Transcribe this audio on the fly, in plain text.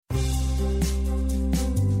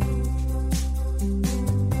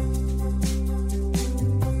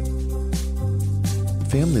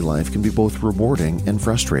Family life can be both rewarding and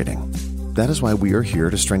frustrating. That is why we are here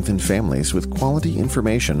to strengthen families with quality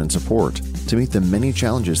information and support to meet the many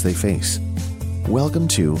challenges they face. Welcome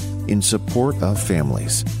to In Support of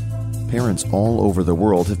Families. Parents all over the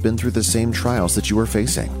world have been through the same trials that you are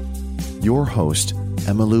facing. Your host,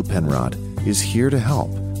 Emmalou Penrod, is here to help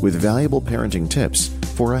with valuable parenting tips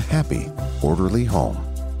for a happy, orderly home.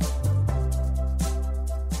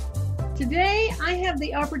 Today, I have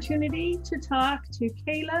the opportunity to talk to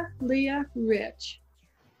Kayla Leah Rich.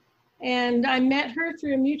 And I met her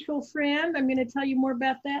through a mutual friend. I'm going to tell you more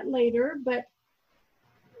about that later. But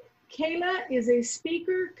Kayla is a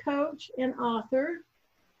speaker, coach, and author.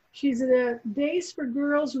 She's the Days for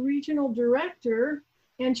Girls Regional Director,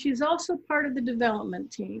 and she's also part of the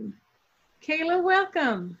development team. Kayla,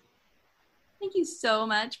 welcome. Thank you so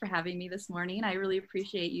much for having me this morning. I really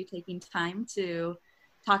appreciate you taking time to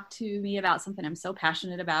talk to me about something I'm so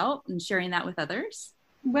passionate about and sharing that with others.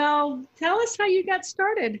 Well, tell us how you got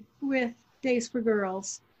started with Days for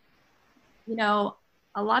Girls. You know,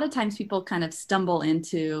 a lot of times people kind of stumble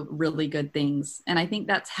into really good things. And I think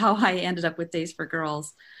that's how I ended up with Days for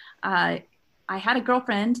Girls. I had a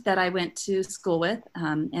girlfriend that I went to school with.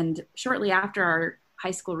 And shortly after our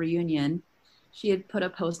high school reunion, she had put a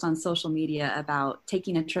post on social media about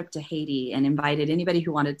taking a trip to Haiti and invited anybody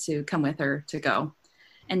who wanted to come with her to go.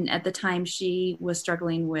 And at the time, she was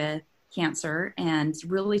struggling with cancer and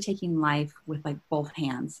really taking life with like both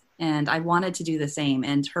hands. And I wanted to do the same.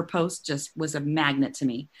 And her post just was a magnet to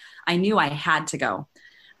me. I knew I had to go.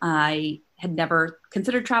 I had never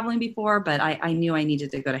considered traveling before, but I knew I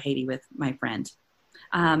needed to go to Haiti with my friend.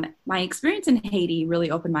 My experience in Haiti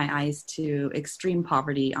really opened my eyes to extreme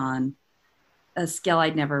poverty on a scale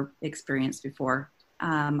I'd never experienced before.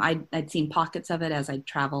 I'd seen pockets of it as I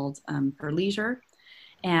traveled for leisure.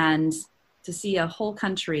 And to see a whole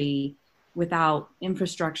country without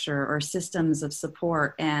infrastructure or systems of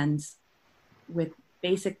support and with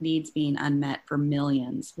basic needs being unmet for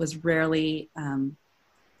millions was rarely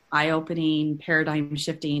eye-opening, paradigm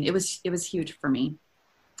shifting. It was huge for me.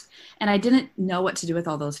 And I didn't know what to do with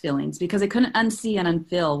all those feelings because I couldn't unsee and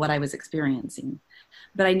unfeel what I was experiencing.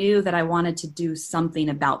 But I knew that I wanted to do something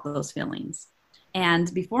about those feelings.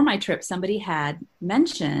 And before my trip, somebody had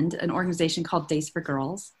mentioned an organization called Days for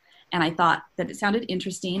Girls. And I thought that it sounded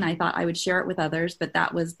interesting. I thought I would share it with others, but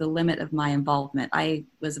that was the limit of my involvement. I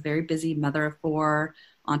was a very busy mother of four,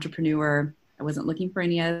 entrepreneur. I wasn't looking for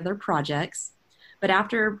any other projects. But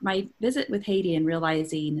after my visit with Haiti and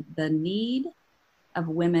realizing the need of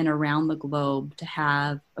women around the globe to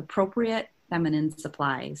have appropriate feminine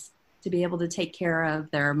supplies, to be able to take care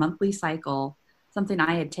of their monthly cycle, something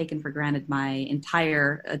I had taken for granted my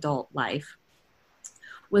entire adult life,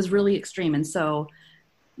 was really extreme. And so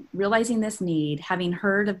realizing this need, having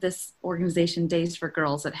heard of this organization, Days for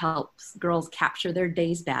Girls, that helps girls capture their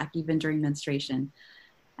days back even during menstruation.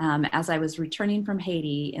 As I was returning from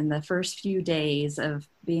Haiti in the first few days of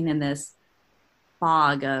being in this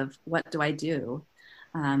fog of what do I do,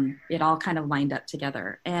 it all kind of lined up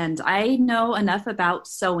together. And I know enough about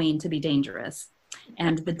sewing to be dangerous.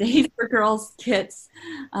 And the Days for Girls kits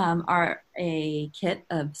are a kit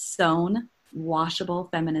of sewn, washable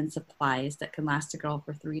feminine supplies that can last a girl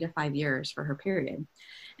for 3 to 5 years for her period.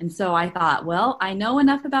 And so I thought, well, I know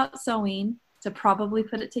enough about sewing to probably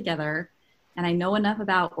put it together. And I know enough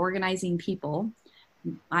about organizing people.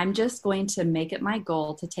 I'm just going to make it my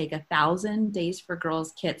goal to take 1,000 Days for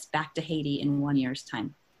Girls kits back to Haiti in 1 year's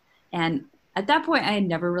time. And at that point, I had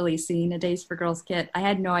never really seen a Days for Girls kit. I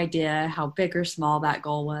had no idea how big or small that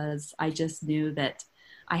goal was. I just knew that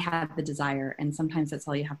I had the desire, and sometimes that's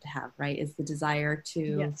all you have to have, right? Is the desire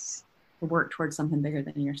to work towards something bigger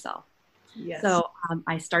than yourself. Yes. So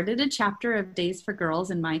I started a chapter of Days for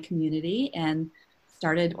Girls in my community and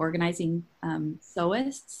started organizing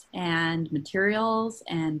sewists and materials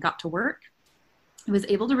and got to work. I was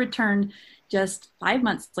able to return just 5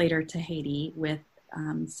 months later to Haiti with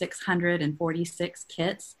 646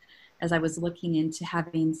 kits as I was looking into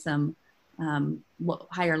having some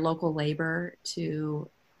hire local labor to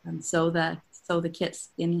sew the kits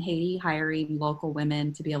in Haiti, hiring local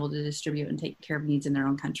women to be able to distribute and take care of needs in their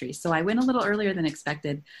own country. So I went a little earlier than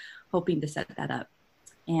expected, hoping to set that up.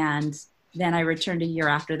 And then I returned a year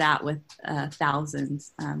after that with 1,000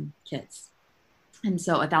 kits. And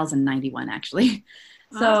so 1,091 actually.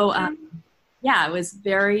 So yeah, it was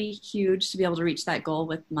very huge to be able to reach that goal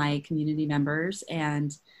with my community members,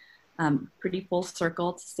 and pretty full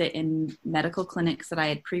circle to sit in medical clinics that I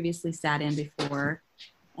had previously sat in before,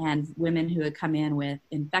 and women who had come in with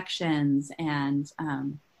infections and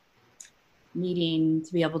needing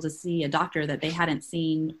to be able to see a doctor that they hadn't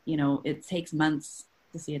seen. You know, it takes months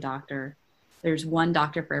to see a doctor. There's one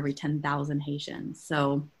doctor for every 10,000 Haitians.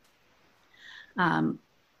 So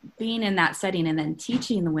being in that setting and then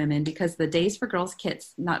teaching the women, because the Days for Girls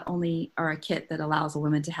kits not only are a kit that allows a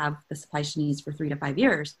woman to have the supply she needs for 3 to 5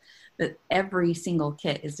 years, but every single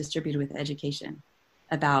kit is distributed with education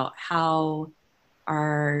about how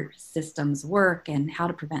our systems work and how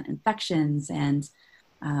to prevent infections and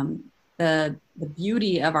the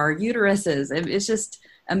beauty of our uteruses. It's just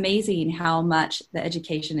amazing how much the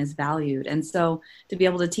education is valued. And so to be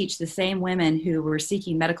able to teach the same women who were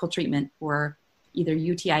seeking medical treatment for either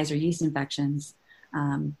UTIs or yeast infections,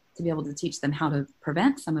 to be able to teach them how to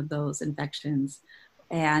prevent some of those infections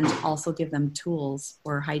and also give them tools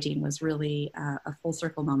for hygiene was really a full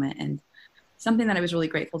circle moment and something that I was really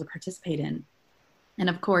grateful to participate in. And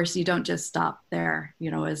of course, you don't just stop there.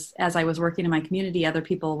 You know, as I was working in my community, other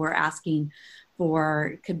people were asking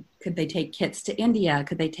for, could they take kits to India?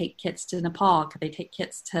 Could they take kits to Nepal? Could they take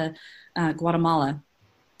kits to Guatemala?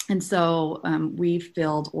 And so we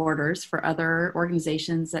filled orders for other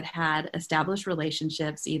organizations that had established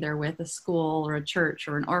relationships, either with a school or a church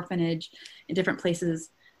or an orphanage in different places.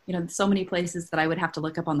 You know, so many places that I would have to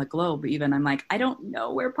look up on the globe even. I'm like, I don't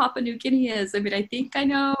know where Papua New Guinea is. I mean, I think I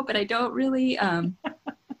know, but I don't really.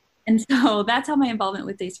 And so that's how my involvement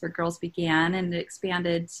with Days for Girls began, and it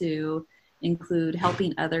expanded to include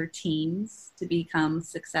helping other teams to become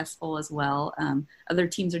successful as well. Other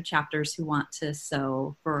teams or chapters who want to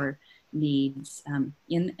sew for needs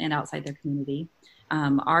in and outside their community.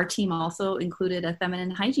 Our team also included a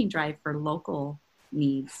feminine hygiene drive for local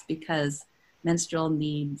needs, because menstrual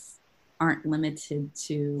needs aren't limited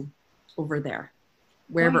to over there,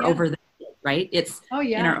 wherever over there, right? It's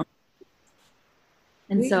in our own.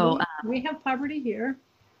 And we have poverty here.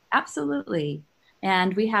 Absolutely.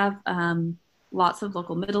 And we have lots of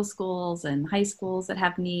local middle schools and high schools that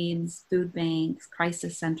have needs, food banks,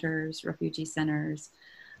 crisis centers, refugee centers,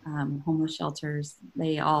 homeless shelters.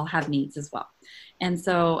 They all have needs as well. And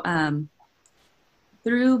so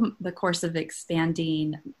through the course of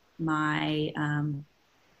expanding my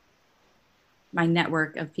my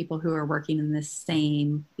network of people who are working in this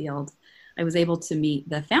same field, I was able to meet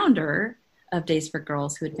the founder of Days for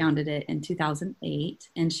Girls, who had founded it in 2008.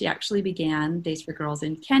 And she actually began Days for Girls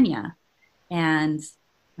in Kenya. And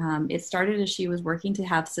it started as she was working to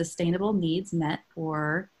have sustainable needs met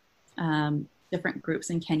for different groups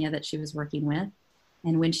in Kenya that she was working with.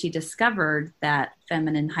 And when she discovered that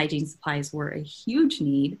feminine hygiene supplies were a huge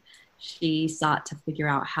need, she sought to figure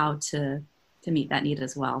out how to meet that need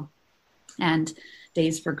as well. And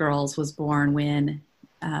Days for Girls was born when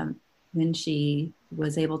she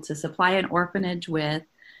was able to supply an orphanage with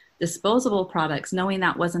disposable products, knowing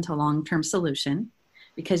that wasn't a long-term solution,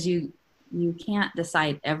 because you can't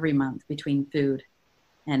decide every month between food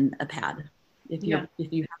and a pad. If you have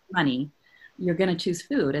money, you're going to choose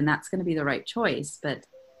food, and that's going to be the right choice. But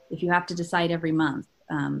if you have to decide every month,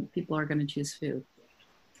 people are going to choose food.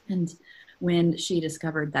 And when she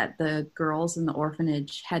discovered that the girls in the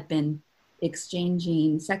orphanage had been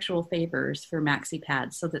exchanging sexual favors for maxi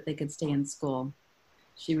pads so that they could stay in school,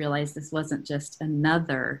 she realized this wasn't just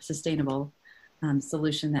another sustainable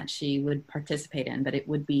solution that she would participate in, but it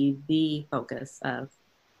would be the focus of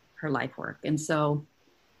her life work. And so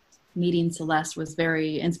meeting Celeste was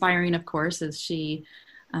very inspiring, of course, as she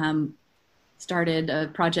started a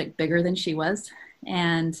project bigger than she was.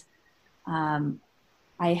 And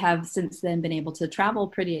I have since then been able to travel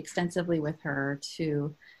pretty extensively with her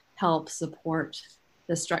to help support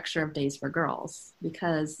the structure of Days for Girls,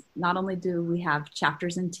 because not only do we have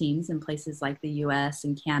chapters and teams in places like the US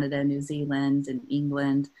and Canada, New Zealand and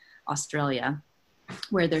England, Australia,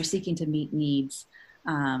 where they're seeking to meet needs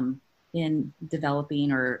in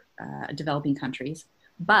developing or developing countries,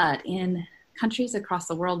 but in countries across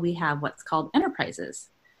the world, we have what's called enterprises.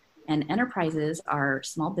 And enterprises are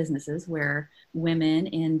small businesses where women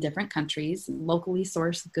in different countries locally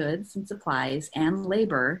source goods and supplies and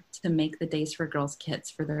labor to make the Days for Girls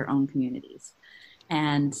kits for their own communities.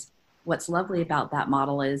 And what's lovely about that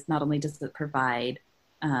model is not only does it provide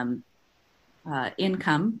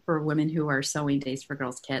income for women who are sewing Days for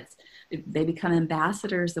Girls kits, they become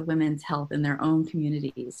ambassadors of women's health in their own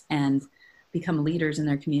communities and become leaders in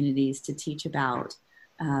their communities to teach about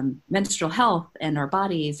menstrual health and our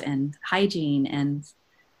bodies and hygiene, and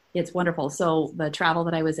it's wonderful. So the travel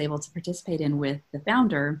that I was able to participate in with the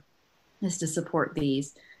founder is to support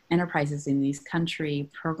these enterprises in these country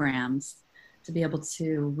programs to be able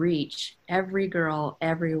to reach every girl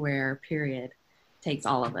everywhere, period. Takes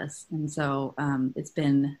all of us. And so it's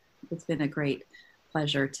been a great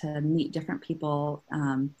pleasure to meet different people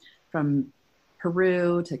from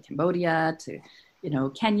Peru to Cambodia to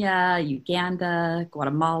Kenya, Uganda,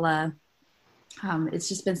 Guatemala. It's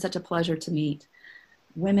just been such a pleasure to meet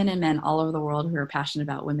women and men all over the world who are passionate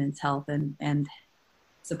about women's health and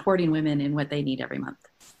supporting women in what they need every month.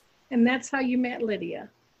 And that's how you met Lydia.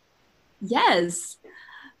 Yes.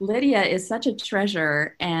 Lydia is such a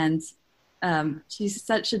treasure, and she's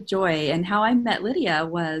such a joy. And how I met Lydia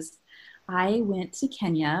was I went to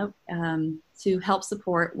Kenya to help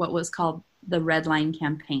support what was called the Red Line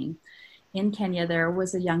campaign. In Kenya, there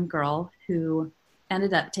was a young girl who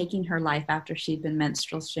ended up taking her life after she'd been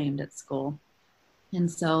menstrual shamed at school. And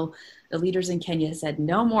so the leaders in Kenya said,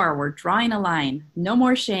 no more, we're drawing a line. No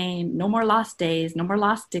more shame, no more lost days, no more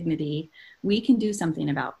lost dignity. We can do something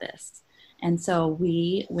about this. And so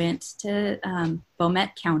we went to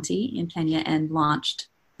Bomet County in Kenya and launched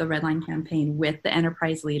the Red Line campaign with the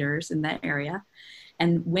enterprise leaders in that area,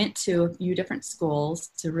 and went to a few different schools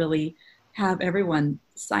to really have everyone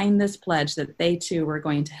sign this pledge that they too were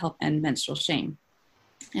going to help end menstrual shame.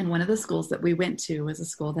 And one of the schools that we went to was a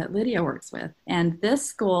school that Lydia works with. And this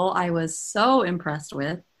school I was so impressed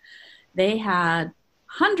with. They had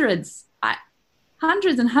hundreds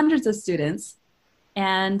and hundreds of students,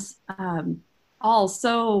 and all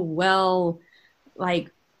so well, like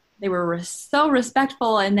they were so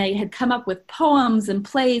respectful, and they had come up with poems and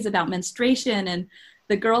plays about menstruation. And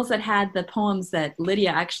the girls that had the poems that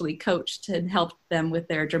Lydia actually coached and helped them with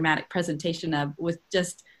their dramatic presentation of was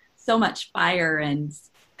just so much fire and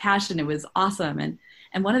passion. It was awesome.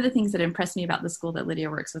 And one of the things that impressed me about the school that Lydia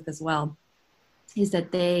works with as well is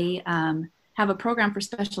that they have a program for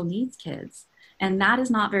special needs kids. And that is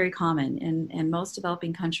not very common in most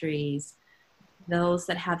developing countries. Those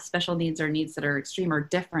that have special needs or needs that are extreme or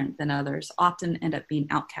different than others often end up being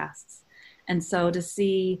outcasts. And so to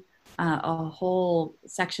see a whole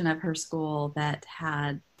section of her school that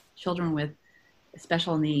had children with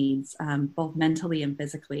special needs, both mentally and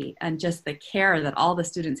physically, and just the care that all the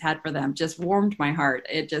students had for them just warmed my heart.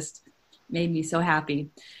 It just made me so happy.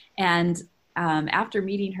 And after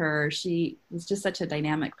meeting her, she was just such a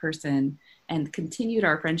dynamic person and continued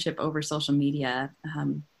our friendship over social media.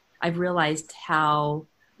 I've realized how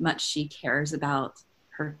much she cares about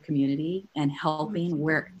her community and helping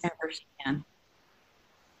wherever she can.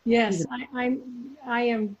 Yes, I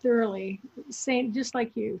am thoroughly, just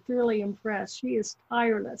like you, thoroughly impressed. She is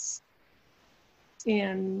tireless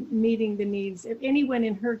in meeting the needs. If anyone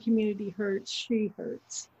in her community hurts, she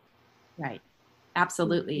hurts. Right,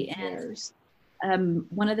 absolutely. And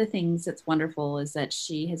one of the things that's wonderful is that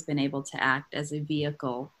she has been able to act as a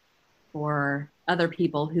vehicle for other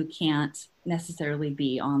people who can't necessarily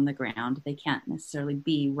be on the ground. They can't necessarily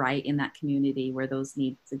be right in that community where those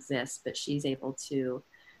needs exist, but she's able to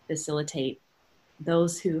facilitate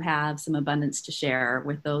those who have some abundance to share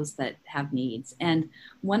with those that have needs. And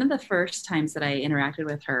one of the first times that I interacted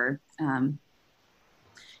with her,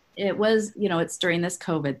 it was, it's during this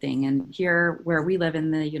COVID thing. And here where we live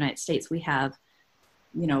in the United States, we have,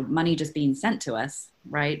 money just being sent to us,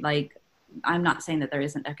 right? Like, I'm not saying that there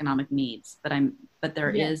isn't economic needs, but there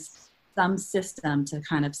is some system to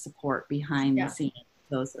kind of support behind the scenes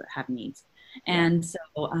those that have needs. And so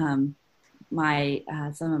some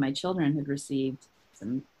of my children had received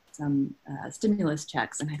some stimulus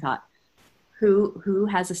checks, and I thought, who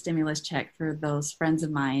has a stimulus check for those friends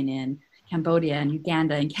of mine in Cambodia and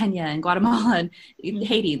Uganda and Kenya and Guatemala and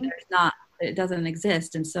Haiti? There's not, it doesn't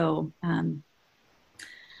exist. And so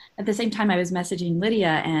at the same time, I was messaging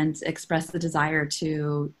Lydia and expressed the desire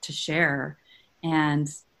to share. And,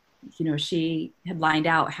 she had lined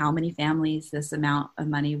out how many families this amount of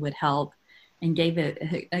money would help and gave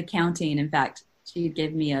it accounting. In fact, she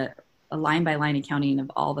gave me a line-by-line accounting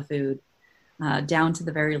of all the food down to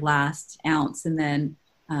the very last ounce. And then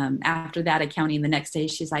after that accounting, the next day,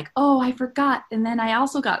 she's like, oh, I forgot. And then I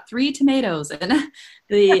also got 3 tomatoes. And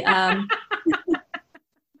the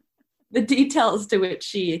the details to which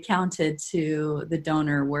she accounted to the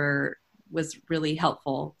donor was really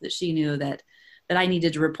helpful, that she knew that I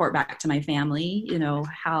needed to report back to my family,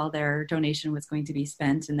 how their donation was going to be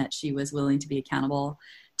spent, and that she was willing to be accountable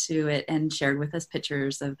to it, and shared with us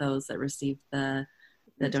pictures of those that received the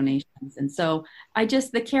donations. And so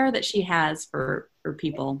the care that she has for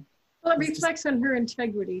people. Well, it reflects on her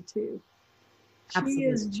integrity too. Absolutely. She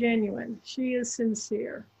is genuine. She is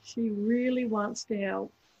sincere. She really wants to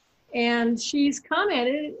help. And she's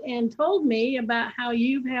commented and told me about how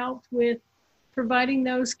you've helped with providing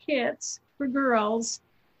those kits for girls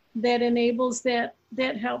that enables that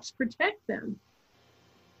helps protect them.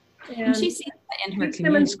 And she sees that in her community.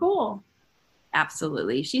 Them in school.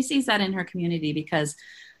 Absolutely. She sees that in her community because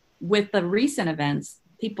with the recent events,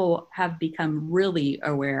 people have become really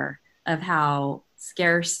aware of how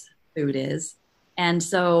scarce food is. And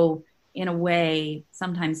so in a way,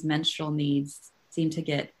 sometimes menstrual needs seem to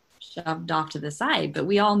get shoved off to the side, but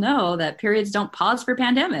we all know that periods don't pause for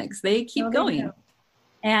pandemics. They keep going.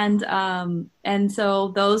 And so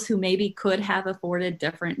those who maybe could have afforded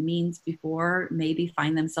different means before maybe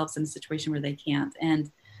find themselves in a situation where they can't.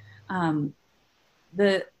 And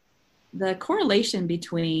the correlation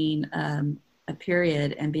between a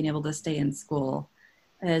period and being able to stay in school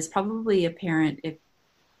is probably apparent if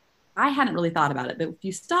I hadn't really thought about it, but if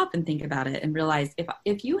you stop and think about it and realize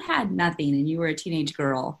if you had nothing and you were a teenage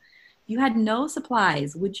girl, you had no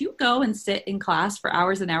supplies, would you go and sit in class for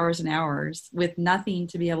hours and hours and hours with nothing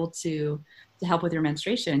to be able to help with your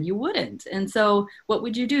menstruation? You wouldn't. And so what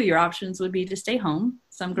would you do? Your options would be to stay home.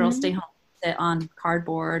 Some girls stay home, sit on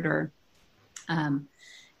cardboard or,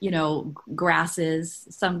 grasses.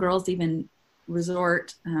 Some girls even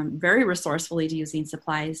resort very resourcefully to using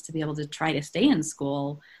supplies to be able to try to stay in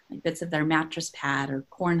school, like bits of their mattress pad or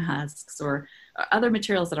corn husks or other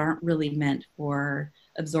materials that aren't really meant for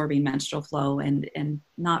absorbing menstrual flow and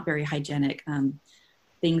not very hygienic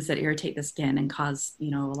things that irritate the skin and cause, a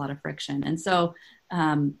lot of friction. And so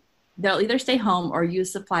they'll either stay home or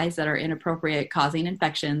use supplies that are inappropriate, causing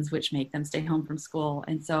infections, which make them stay home from school.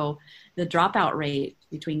 And so the dropout rate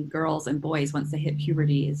between girls and boys once they hit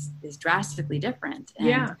puberty is drastically different.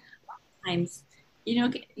 And sometimes,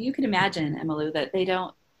 you can imagine, Emmylou, that they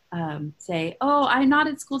don't say, "Oh, I'm not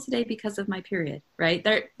at school today because of my period," right?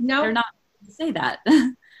 They're not to say that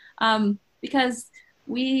because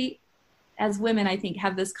we, as women, I think,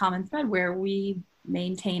 have this common thread where we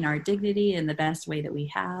maintain our dignity in the best way that we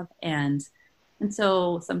have. And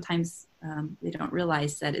so sometimes they don't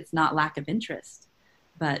realize that it's not lack of interest,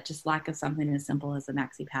 but just lack of something as simple as a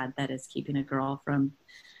maxi pad that is keeping a girl from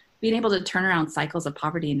being able to turn around cycles of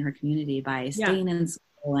poverty in her community by staying in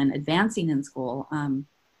school and advancing in school.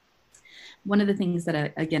 One of the things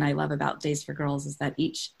that, again, I love about Days for Girls is that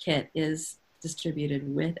each kit is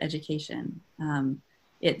distributed with education.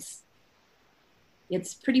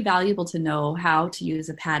 It's pretty valuable to know how to use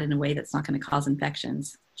a pad in a way that's not going to cause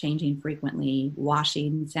infections, changing frequently,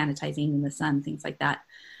 washing, sanitizing in the sun, things like that.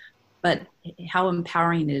 But how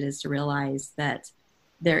empowering it is to realize that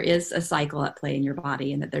there is a cycle at play in your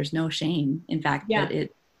body and that there's no shame. In fact, that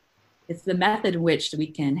it's the method in which we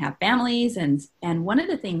can have families. And one of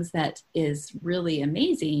the things that is really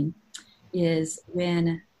amazing is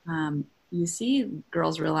when you see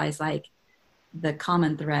girls realize, like, the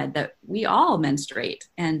common thread that we all menstruate.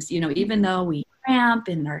 And, even though we cramp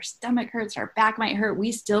and our stomach hurts, our back might hurt,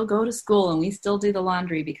 we still go to school and we still do the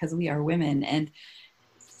laundry because we are women. And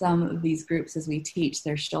some of these groups, as we teach,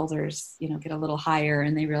 their shoulders, get a little higher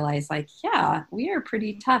and they realize, like, yeah, we are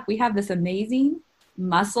pretty tough. We have this amazing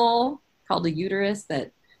muscle called a uterus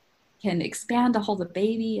that can expand to hold a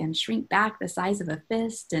baby and shrink back the size of a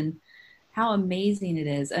fist, and how amazing it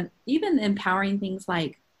is. And even empowering things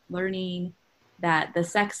like learning that the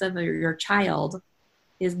sex of your child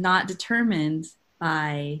is not determined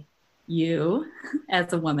by you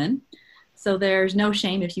as a woman. So there's no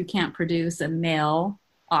shame if you can't produce a male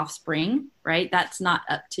offspring, right? That's not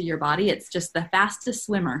up to your body. It's just the fastest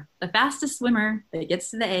swimmer. The fastest swimmer that gets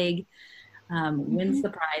to the egg wins the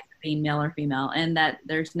prize of being male or female, and that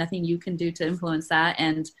there's nothing you can do to influence that.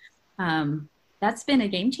 And that's been a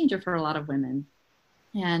game changer for a lot of women.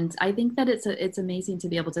 And I think that it's amazing to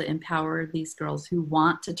be able to empower these girls who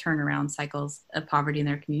want to turn around cycles of poverty in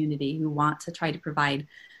their community, who want to try to provide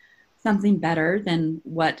something better than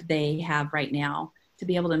what they have right now, to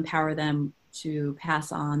be able to empower them to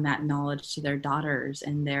pass on that knowledge to their daughters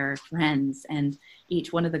and their friends. And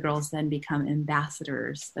each one of the girls then become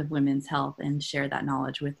ambassadors of women's health and share that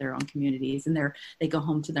knowledge with their own communities. And they go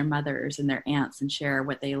home to their mothers and their aunts and share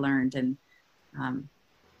what they learned. And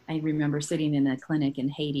I remember sitting in a clinic in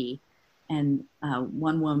Haiti, and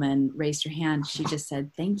one woman raised her hand. She just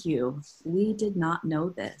said, "Thank you. We did not know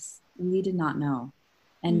this. We did not know.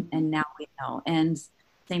 And now we know." And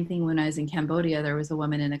same thing when I was in Cambodia, there was a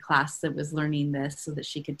woman in a class that was learning this so that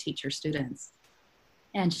she could teach her students.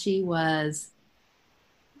 And she was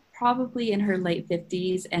probably in her late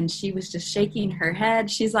 50s, and she was just shaking her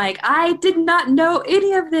head. She's like, "I did not know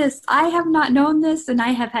any of this. I have not known this, and I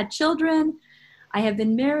have had children. I have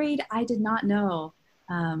been married. I did not know."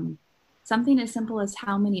 Something as simple as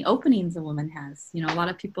how many openings a woman has. A lot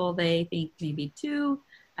of people, they think maybe 2.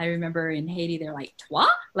 I remember in Haiti, they're like, "Trois?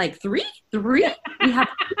 Like 3? 3? We have..."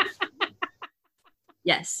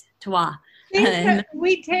 Yes, trois.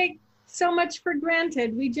 We take so much for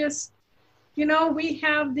granted. We just, we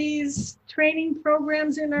have these training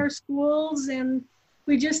programs in our schools, and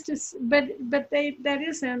we just, that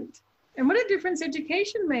isn't And what a difference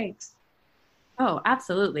education makes. Oh,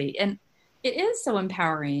 absolutely. And it is so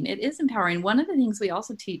empowering. It is empowering. One of the things we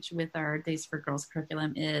also teach with our Days for Girls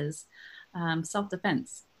curriculum is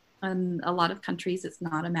self-defense. In a lot of countries, it's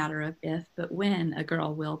not a matter of if, but when a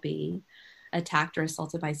girl will be attacked or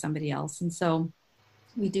assaulted by somebody else. And so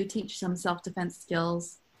we do teach some self-defense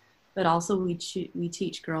skills, but also we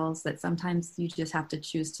teach girls that sometimes you just have to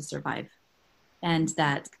choose to survive, and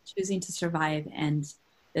that choosing to survive, and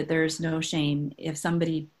that there's no shame if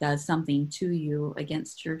somebody does something to you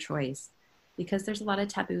against your choice, because there's a lot of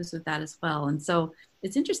taboos with that as well. And so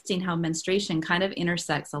it's interesting how menstruation kind of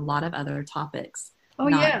intersects a lot of other topics. Oh,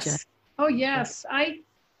 yes. Oh, yes. I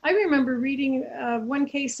remember reading one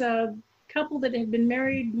case, a couple that had been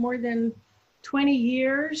married more than 20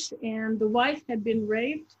 years, and the wife had been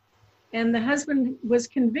raped, and the husband was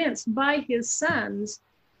convinced by his sons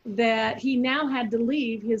that he now had to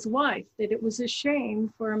leave his wife, that it was a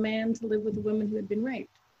shame for a man to live with a woman who had been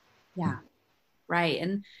raped. Yeah, right.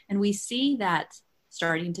 And we see that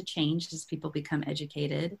starting to change as people become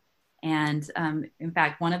educated. And in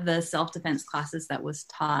fact, one of the self-defense classes that was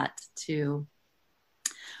taught to,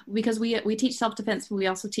 because we teach self-defense, but we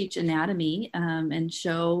also teach anatomy and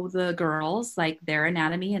show the girls like their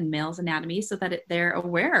anatomy and male's anatomy so that they're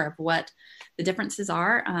aware of what the differences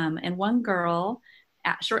are. And one girl,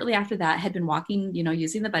 shortly after that, had been walking,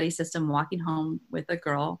 using the buddy system, walking home with a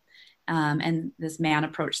girl. And this man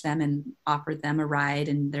approached them and offered them a ride.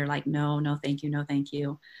 And they're like, no, thank you. No, thank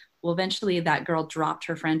you. Well, eventually that girl dropped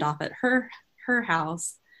her friend off at her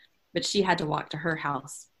house, but she had to walk to her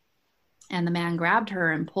house. And the man grabbed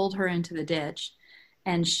her and pulled her into the ditch.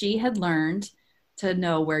 And she had learned to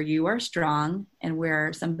know where you are strong and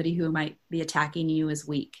where somebody who might be attacking you is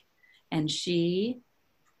weak. And she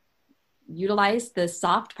utilized the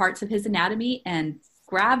soft parts of his anatomy and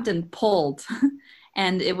grabbed and pulled.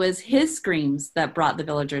 And it was his screams that brought the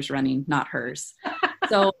villagers running, not hers.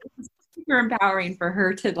 So it's super empowering for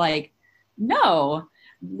her to know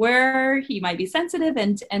where he might be sensitive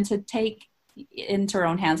and to take into her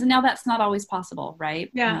own hands. And now that's not always possible, right?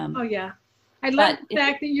 Yeah. Oh, yeah. I love the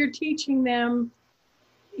fact that you're teaching them,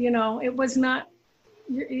 it was not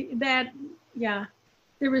that, yeah,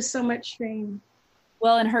 there was so much shame.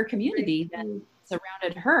 Well, in her community then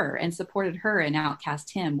surrounded her and supported her and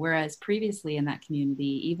outcast him. Whereas previously in that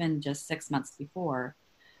community, even just 6 months before,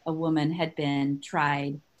 a woman had been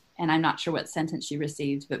tried, and I'm not sure what sentence she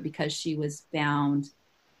received, but because she was found,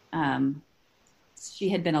 she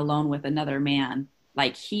had been alone with another man,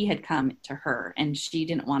 like he had come to her and she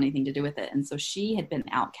didn't want anything to do with it. And so she had been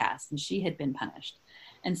outcast and she had been punished.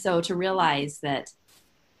 And so to realize that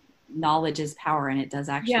knowledge is power and it does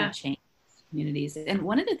actually change communities. And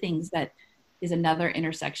one of the things that is another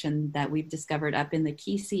intersection that we've discovered up in the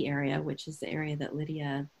Kesey area, which is the area that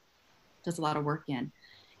Lydia does a lot of work in,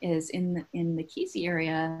 is in the Kesey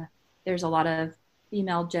area, there's a lot of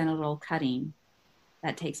female genital cutting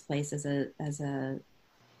that takes place as a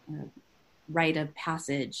rite of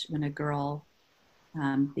passage when a girl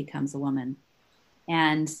becomes a woman.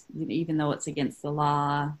 And even though it's against the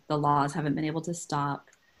law, the laws haven't been able to stop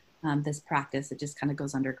this practice. It just kind of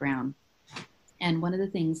goes underground. And one of the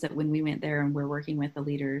things that when we went there and we're working with the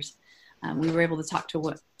leaders, we were able to talk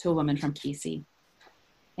to a woman from Kesey.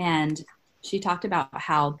 And she talked about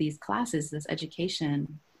how these classes, this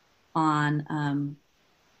education on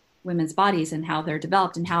women's bodies and how they're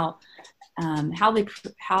developed and how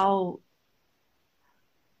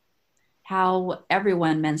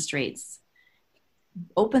everyone menstruates,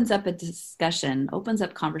 opens up a discussion, opens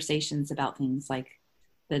up conversations about things like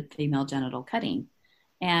the female genital cutting.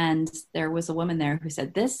 And there was a woman there who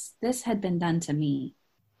said, this had been done to me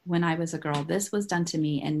when I was a girl. This was done to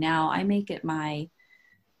me. And now I make it my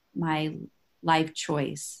life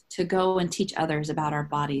choice to go and teach others about our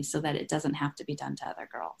bodies so that it doesn't have to be done to other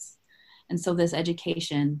girls. And so this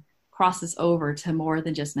education crosses over to more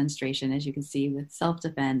than just menstruation, as you can see, with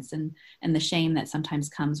self-defense and the shame that sometimes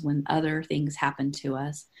comes when other things happen to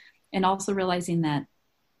us. And also realizing that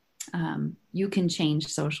you can change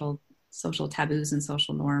social taboos and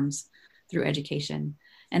social norms through education.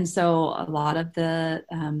 And so a lot of the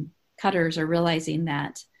cutters are realizing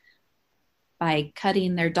that by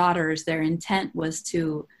cutting their daughters, their intent was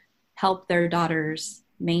to help their daughters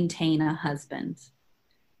maintain a husband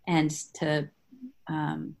and to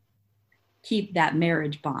keep that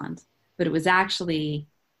marriage bond. But it was actually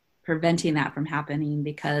preventing that from happening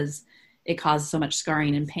because it caused so much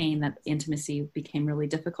scarring and pain that intimacy became really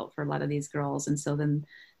difficult for a lot of these girls. And so then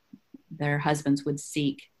their husbands would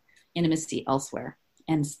seek intimacy elsewhere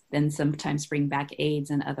and then sometimes bring back AIDS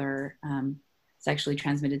and other sexually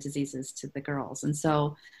transmitted diseases to the girls. And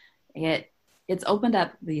so it's opened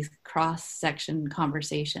up these cross-section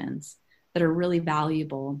conversations that are really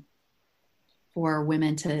valuable for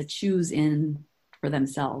women to choose in for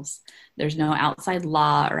themselves. There's no outside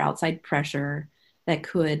law or outside pressure that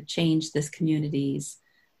could change this community's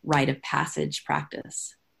rite of passage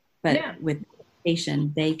practice. But with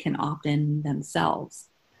education, they can opt in themselves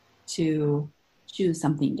to choose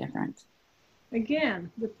something different. Again,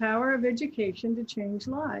 the power of education to change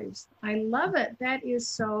lives. I love it. That is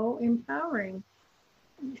so empowering.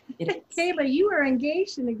 Kayla, you are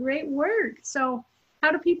engaged in a great work. So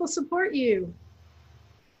how do people support you?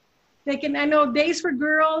 They can, I know Days for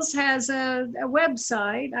Girls has a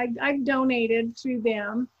website. I've donated through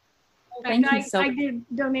them. Oh, thank you. I did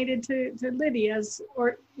donated to Lydia's,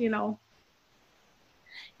 or, you know.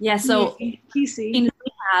 Yeah, so Kesey. We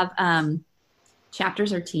have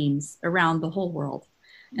chapters or teams around the whole world.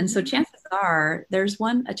 And so chances are there's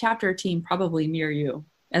a chapter or team probably near you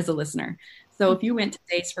as a listener. So if you went to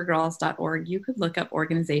daysforgirls.org, you could look up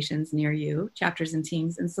organizations near you, chapters and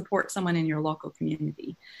teams, and support someone in your local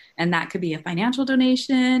community. And that could be a financial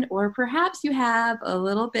donation, or perhaps you have a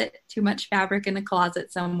little bit too much fabric in a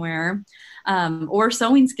closet somewhere, or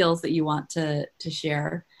sewing skills that you want to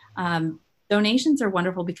share. Donations are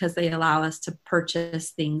wonderful because they allow us to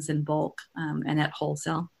purchase things in bulk and at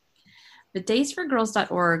wholesale. But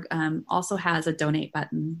daysforgirls.org also has a donate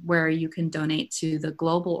button where you can donate to the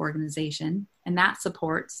global organization, and that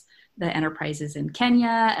supports the enterprises in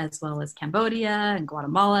Kenya, as well as Cambodia and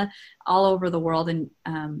Guatemala, all over the world,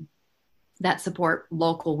 and that support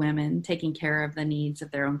local women taking care of the needs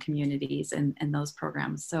of their own communities and those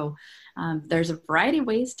programs. So there's a variety of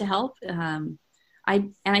ways to help.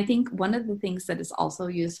 I think one of the things that is also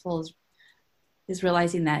useful is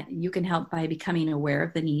realizing that you can help by becoming aware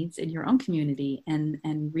of the needs in your own community and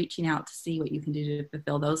reaching out to see what you can do to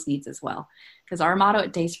fulfill those needs as well. Because our motto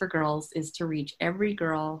at Days for Girls is to reach every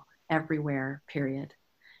girl everywhere, period.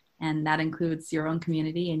 And that includes your own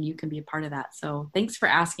community, and you can be a part of that. So thanks for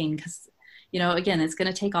asking, because, you know, again, it's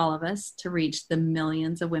going to take all of us to reach the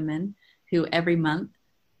millions of women who every month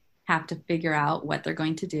have to figure out what they're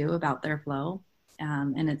going to do about their flow.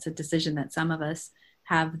 And it's a decision that some of us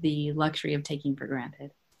have the luxury of taking for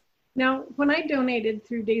granted. Now, when I donated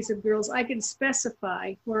through Days of Girls, I could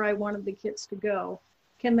specify where I wanted the kits to go.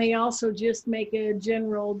 Can they also just make a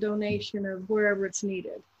general donation of wherever it's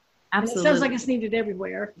needed? Absolutely. And it sounds like it's needed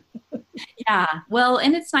everywhere. Yeah. Well,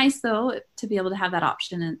 and it's nice, though, to be able to have that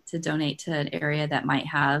option to donate to an area that might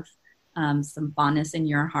have some fondness in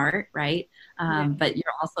your heart, right? But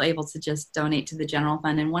you're also able to just donate to the general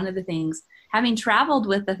fund. And one of the things, having traveled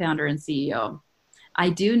with the founder and CEO, I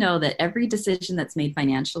do know that every decision that's made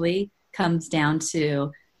financially comes down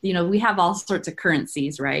to, you know, we have all sorts of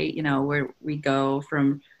currencies, right? You know, where we go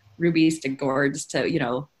from rubies to gourds to, you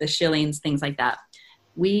know, the shillings, things like that.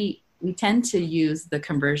 We tend to use the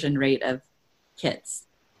conversion rate of kits.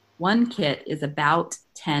 One kit is about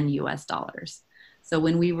 $10 US. So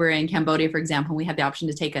when we were in Cambodia, for example, we had the option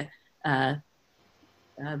to take a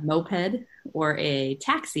moped or a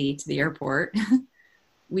taxi to the airport.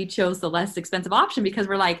 We chose the less expensive option because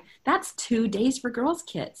we're like, that's 2 Days for Girls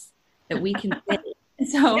kits that we can get.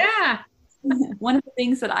 So yeah. One of the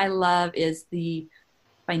things that I love is the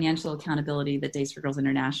financial accountability that Days for Girls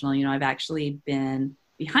International, you know, I've actually been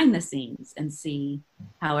behind the scenes and see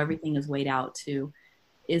how everything is weighed out to,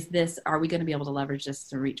 are we going to be able to leverage this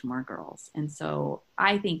to reach more girls? And so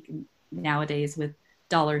I think nowadays, with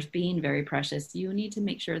dollars being very precious, you need to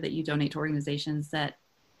make sure that you donate to organizations that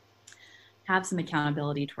have some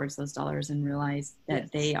accountability towards those dollars and realize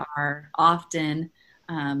that they are often,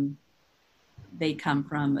 they come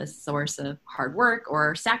from a source of hard work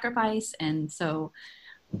or sacrifice. And so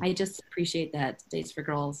I just appreciate that Days for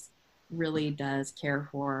Girls really does care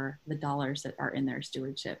for the dollars that are in their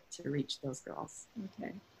stewardship to reach those girls.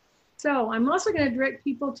 Okay. So I'm also going to direct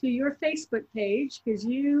people to your Facebook page, because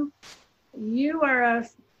you are a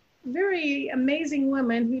very amazing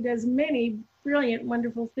woman who does many brilliant,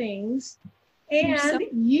 wonderful things. And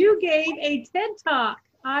you gave a TED Talk.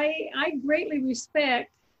 I greatly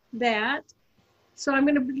respect that. So I'm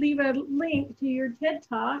going to leave a link to your TED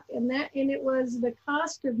Talk, and it was The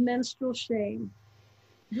Cost of Menstrual Shame.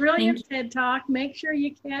 Brilliant TED Talk. Make sure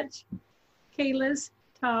you catch Kayla's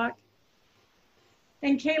talk.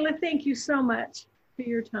 And Kayla, thank you so much for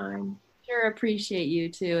your time. Sure, appreciate you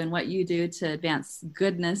too, and what you do to advance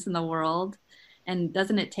goodness in the world. And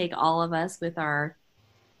doesn't it take all of us with our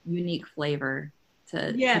unique flavor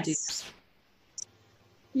to do?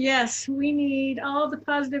 Yes, we need all the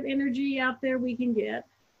positive energy out there we can get.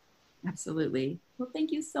 Absolutely. Well,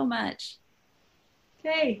 thank you so much.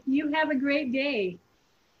 Okay, you have a great day.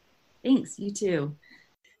 Thanks, you too.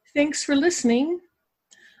 Thanks for listening.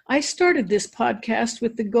 I started this podcast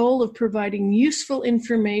with the goal of providing useful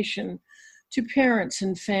information to parents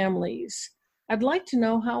and families. I'd like to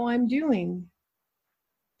know how I'm doing.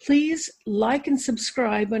 Please like and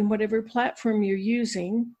subscribe on whatever platform you're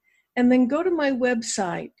using, and then go to my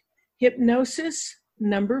website,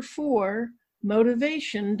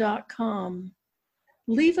 hypnosis4motivation.com.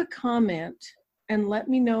 Leave a comment and let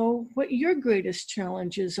me know what your greatest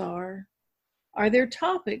challenges are. Are there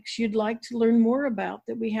topics you'd like to learn more about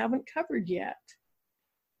that we haven't covered yet?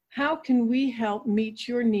 How can we help meet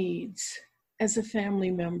your needs as a family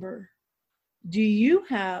member? Do you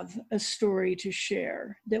have a story to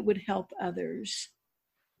share that would help others?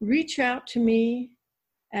 Reach out to me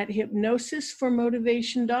at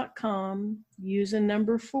hypnosis4motivation.com. Use a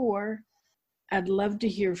number 4. I'd love to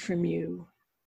hear from you.